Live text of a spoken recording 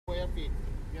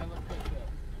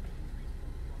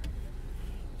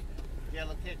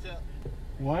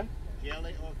What?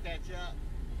 Jelly or ketchup?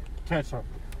 Ketchup.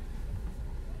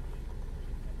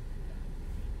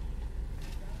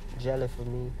 Jelly for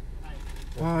me.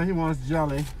 He wants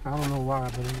jelly. I don't know why,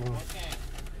 but he wants. Okay.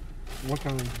 What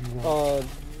kind do you want?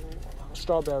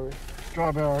 Strawberry.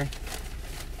 Strawberry.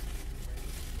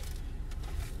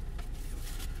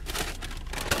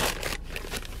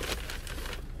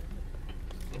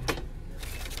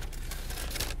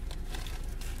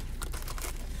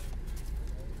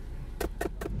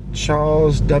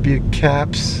 Charles W.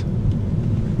 Capps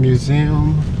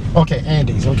Museum. Okay,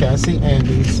 Andes. Okay, I see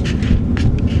Andes.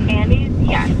 Andes,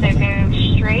 yeah, so go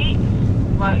straight.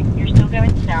 Well, you're still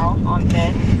going south on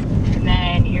 5th, and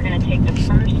then you're going to take the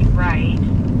first right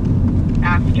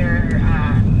after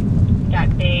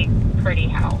that big, pretty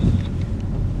house.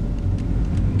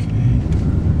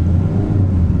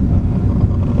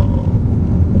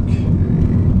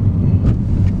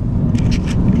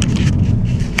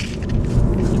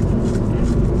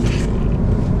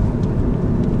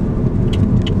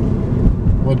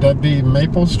 Would that be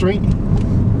Maple Street?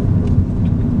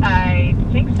 I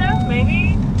think so,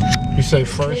 maybe. You say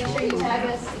first?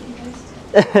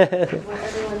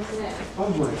 Oh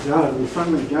my God, we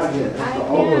finally got here after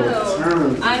all the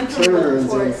turns and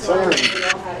turns and turns.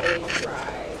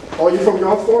 Oh, you from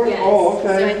Gulfport? Yes. Oh, okay.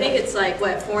 So I think it's like,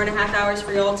 what, 4.5 hours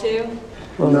for y'all too?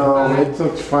 No, it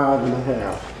took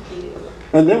 5.5.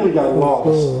 And then we got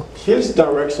lost. His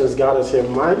directions got us here.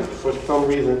 Mine, for some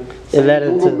reason, It led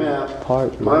Google into Map,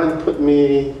 apartment. mine put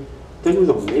me, I think it was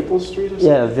on Maple Street or something?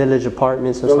 Yeah, Village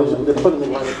Apartments or something. They put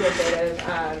me A right good bit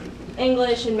of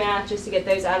English and math just to get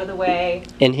those out of the way.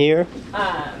 In here?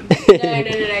 No,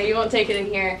 you won't take it in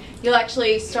here. You'll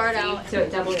actually start out, so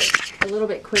it doubles a little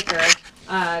bit quicker.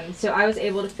 So I was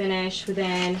able to finish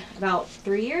within about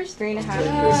 3 years, 3.5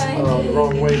 years. the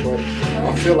wrong way, but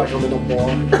I feel like I'm in a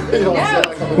bar.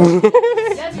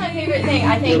 That's my favorite thing.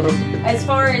 I think as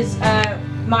far as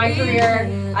my career,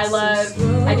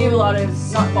 I do a lot of,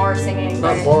 not bar singing,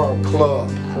 Not but bar,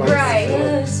 club. Like, right,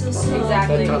 That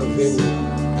exactly. kind of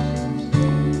venue.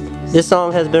 This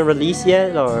song has been released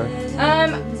yet, or?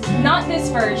 Not this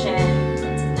version.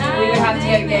 We would have to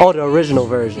go get Oh, the original the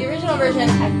version. original version.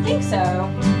 I think so.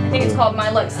 I think it's called My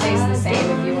Luck Stays the Same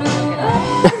if you want to look it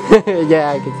up.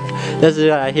 Yeah, that's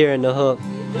what I hear in the hook.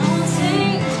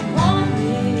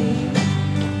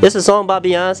 It's a song by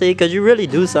Beyonce, because you really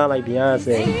do sound like Beyonce.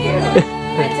 Thank you.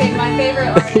 I'd say my favorite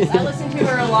artist. I listened to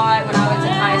her a lot when I was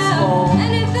in high school.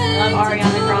 I love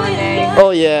Ariana Grande.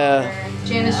 Oh, yeah.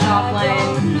 Janis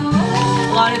Joplin.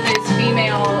 A lot of those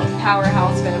female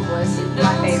powerhouse vocalists is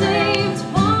my favorite.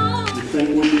 You think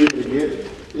we'll be able to get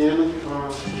in?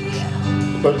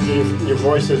 But your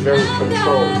voice is very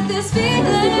controlled.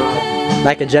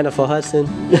 Like a Jennifer Hudson.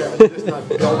 Yeah, it's not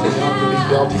belting out to be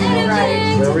belting out. Right.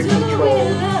 It's very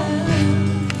controlled.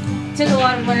 Took a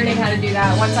lot of learning how to do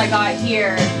that. Once I got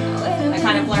here, I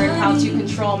kind of learned how to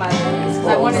control my voice. Because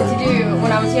I wanted to do,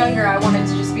 when I was younger, I wanted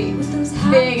to just be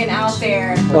big and out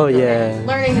there. Oh, yeah.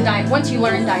 Learning once you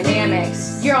learn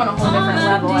dynamics, you're on a whole different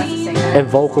level as a singer. And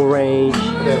vocal range.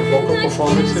 They have vocal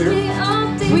performance here.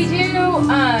 We do,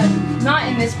 not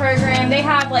in this program. They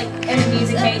have like in the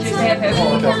music majors, they have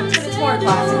vocal performance, but it's more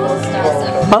classical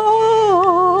stuff.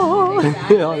 Oh!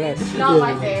 Exactly. Not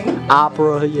my thing.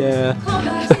 Opera, yeah.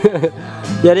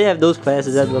 Yeah, they have those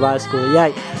classes at the high school.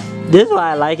 Yeah, this is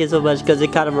why I like it so much, because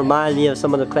it kind of reminds me of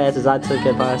some of the classes I took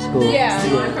at high school. Yeah,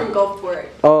 I'm from Gulfport.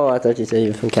 Oh, I thought you said you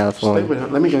were from Stay California. with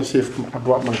it. Let me go see if I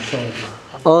brought my charger.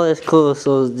 Oh, that's cool.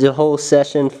 So the whole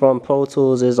session from Pro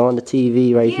Tools is on the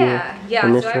TV right here. Yeah,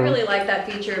 in this so I room. really like that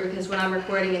feature because when I'm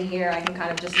recording in here, I can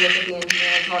kind of just look at the engineer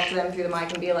and talk to them through the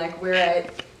mic and be like, we're at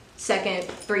second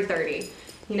 3:30,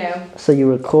 you know? So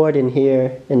you record in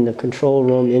here, and the control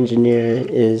room engineer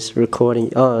is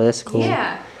recording. Oh, that's cool.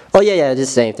 Yeah. Oh, yeah, it's the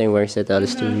same thing where it's at the other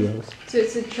studios. So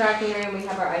it's a tracking room, we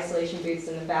have our isolation booths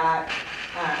in the back.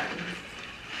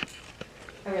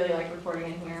 I really like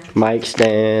recording in here. Mic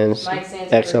stands, Mic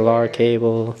stands XLR everywhere.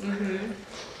 cable.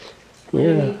 We're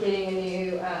Yeah. gonna be getting a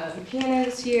new piano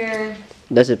this year.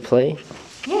 Does it play?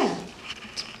 Yeah.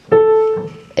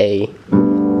 A.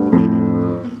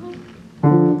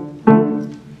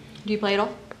 Do you play it all?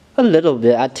 A little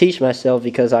bit. I teach myself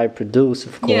because I produce,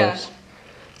 of course. Yeah.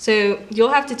 So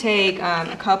you'll have to take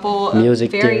a couple of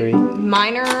Music very theory.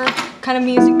 minor kind of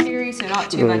music theory, so not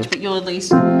too much, but you'll at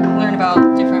least learn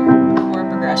about different chord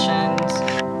progressions.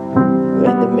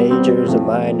 Like the majors, the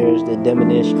minors, the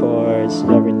diminished chords,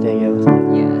 everything else.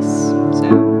 Yes. So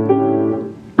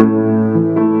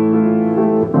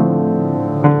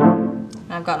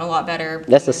I've gotten a lot better.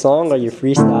 That's a song, or you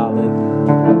freestyling?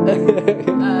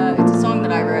 It's a song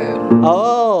that I I wrote.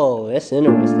 Oh, that's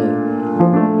interesting.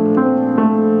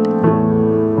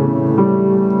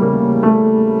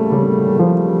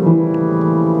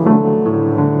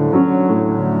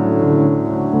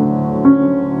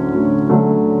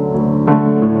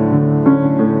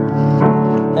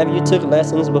 Have you took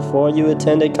lessons before you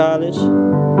attended college?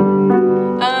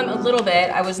 A little bit.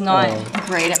 I was not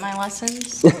great at my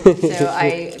lessons, so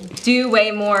I do way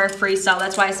more freestyle.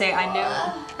 That's why I say I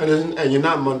know. And you're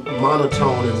not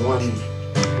monotone in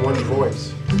one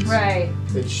voice. Right.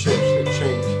 It shifts, it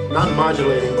changes. Not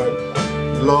modulating, but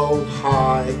low,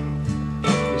 high.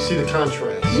 You see the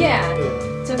contrast. Yeah.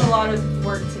 It took a lot of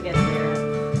work to get there.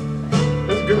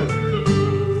 That's good.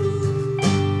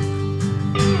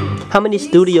 How many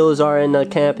studios are in the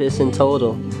campus in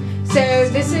total? So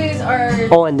this is our.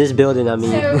 Oh, in this building, I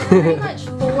mean. So pretty much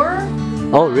 4.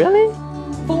 Oh, really?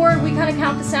 4. We kind of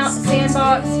count the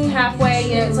sandbox halfway.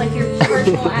 You know, it's like your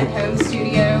personal at-home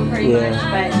studio, pretty much.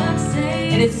 But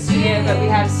it is a studio. But we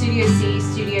have Studio C,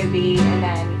 Studio B, and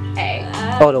then A.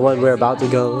 Oh, the one we're about to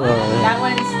go. That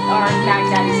one's our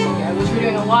Baghdadi studio, which we're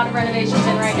doing a lot of renovations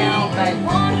in right now. But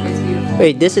it's beautiful.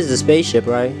 Wait, this is the spaceship,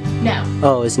 right? No,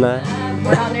 Oh, it's not.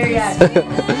 we're not there yet.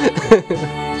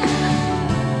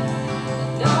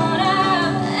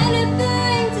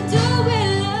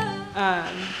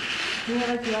 We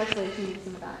have a few isolation booths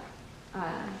in the back.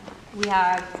 We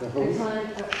have a ton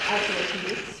of isolation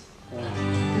booths.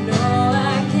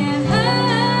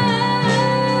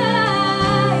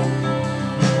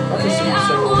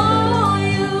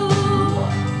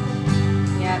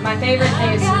 Yeah, my favorite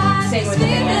thing is to sing with the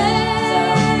band.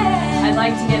 So I'd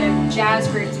like to get a jazz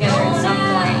group together at some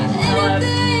point. I love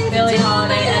Billie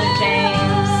Holiday, Etta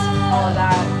James, all of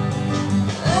that.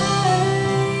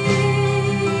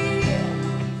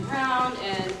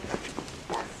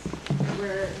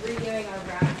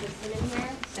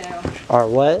 Or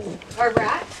what? Our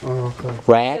rack. Oh, okay.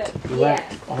 Rack? So, yeah.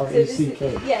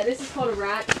 R-A-C-K. This is called a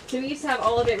rack. So we used to have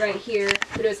all of it right here,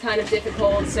 but it was kind of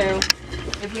difficult. So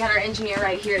if we had our engineer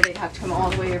right here, they'd have to come all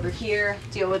the way over here,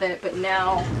 deal with it. But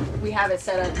now we have it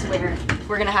set up to where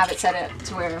we're gonna have it set up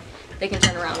to where they can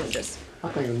turn around and just. I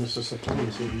think Mr.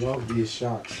 Satonis would love these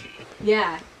shots.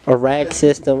 Yeah. A rack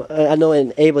system. I know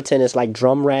in Ableton it's like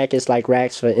drum rack. It's like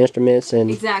racks for instruments and.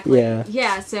 Exactly. Yeah.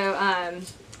 Yeah. So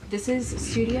this is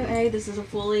Studio A. This is a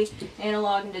fully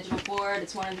analog and digital board.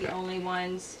 It's one of the only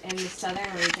ones in the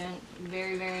southern region.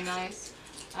 Very, very nice.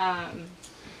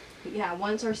 But yeah,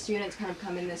 once our students kind of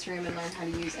come in this room and learn how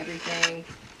to use everything,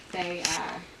 they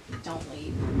don't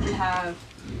leave. We have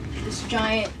this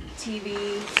giant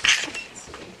TV.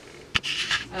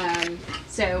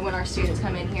 So when our students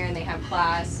come in here and they have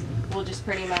class, we'll just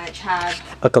pretty much have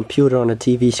a computer on a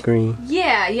TV screen.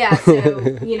 Yeah. So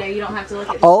you know, you don't have to look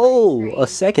at. Oh, a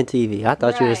second TV. I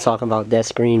thought you were Right. talking about that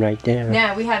screen right there.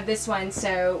 No, we have this one.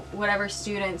 So whatever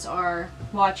students are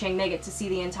watching, they get to see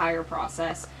the entire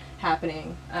process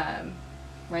happening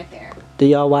right there. Do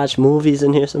y'all watch movies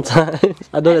in here sometimes?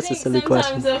 I know that's a silly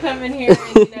question. Sometimes they'll come in here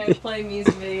and play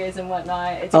music videos and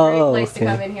whatnot. It's a great place to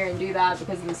come in here and do that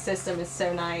because the system is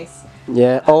so nice.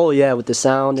 Yeah. Oh, yeah, with the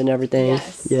sound and everything.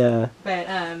 Yes. Yeah. But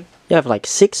You have like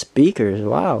 6 speakers.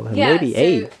 Wow. yeah, Maybe so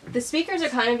 8. the speakers are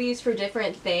kind of used for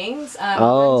different things.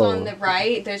 Oh. Ones on the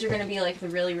right, those are going to be like the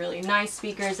really, really nice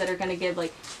speakers that are going to give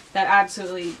like that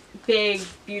absolutely big,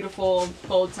 beautiful,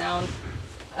 bold sound.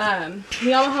 The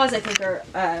Yamahas I think are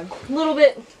a little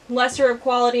bit lesser of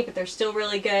quality, but they're still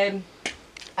really good.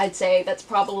 I'd say that's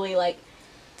probably like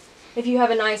if you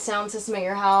have a nice sound system at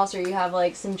your house or you have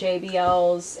like some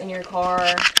JBLs in your car,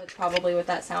 that's probably what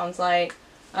that sounds like.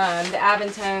 The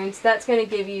Avantones, that's going to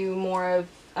give you more of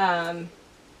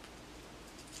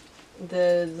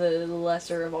the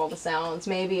lesser of all the sounds.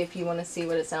 Maybe if you want to see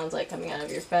what it sounds like coming out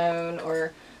of your phone,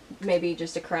 or maybe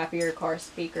just a crappier car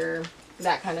speaker,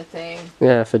 that kind of thing.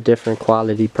 Yeah, for different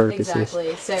quality purposes.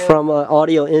 Exactly. So from an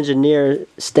audio engineer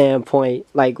standpoint,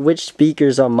 like which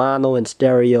speakers are mono and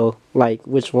stereo? Like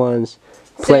which ones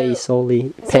play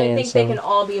solely I pan think they sound? can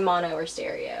all be mono or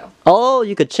stereo. Oh,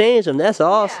 you could change them. That's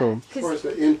awesome. As far as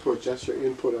the input, that's your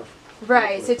input of.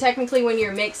 Right, so technically when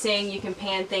you're mixing, you can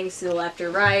pan things to the left or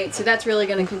right, so that's really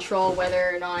going to control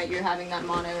whether or not you're having that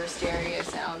mono or stereo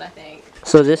sound, I think.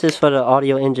 So this is for the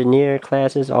audio engineer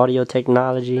classes, audio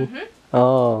technology? Mhm.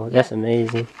 Oh, that's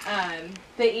amazing.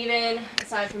 But even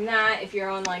aside from that, if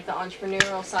you're on like the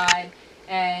entrepreneurial side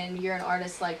and you're an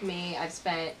artist like me, I've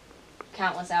spent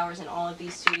countless hours in all of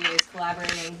these studios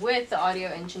collaborating with the audio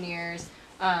engineers,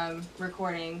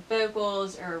 recording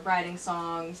vocals or writing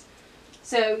songs.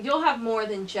 So you'll have more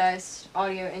than just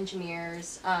audio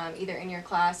engineers, either in your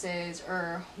classes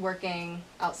or working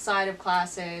outside of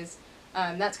classes.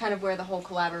 that's kind of where the whole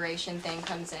collaboration thing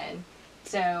comes in.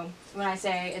 So when I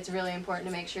say it's really important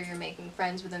to make sure you're making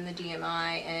friends within the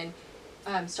DMI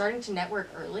and starting to network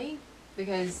early,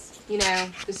 because, you know,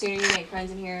 the sooner you make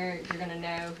friends in here, you're going to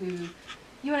know who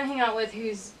you want to hang out with,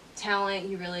 whose talent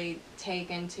you really take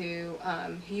into,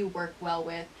 who you work well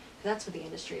with. That's what the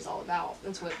industry is all about.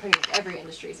 That's what pretty much every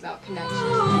industry is about, connection.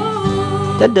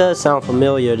 That does sound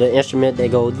familiar. The instrument they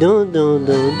go doo doo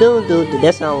doo doo doo.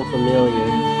 That sounds familiar.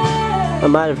 I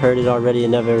might have heard it already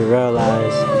and never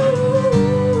realized.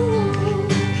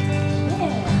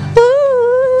 Yeah.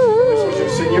 This was your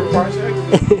senior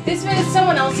project? This was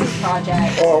someone else's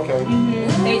project. Oh, okay.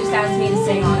 They just asked me to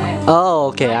sing on it. Oh,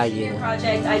 okay, I My get senior it.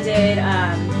 project, I did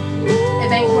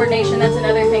event coordination. That's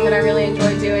another thing that I really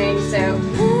enjoy doing. So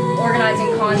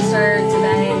organizing concerts,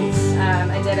 events.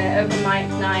 I did an open mic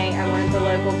night. I went to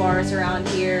local bars around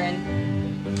here,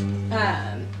 and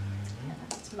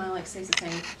my like stays the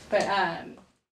same. But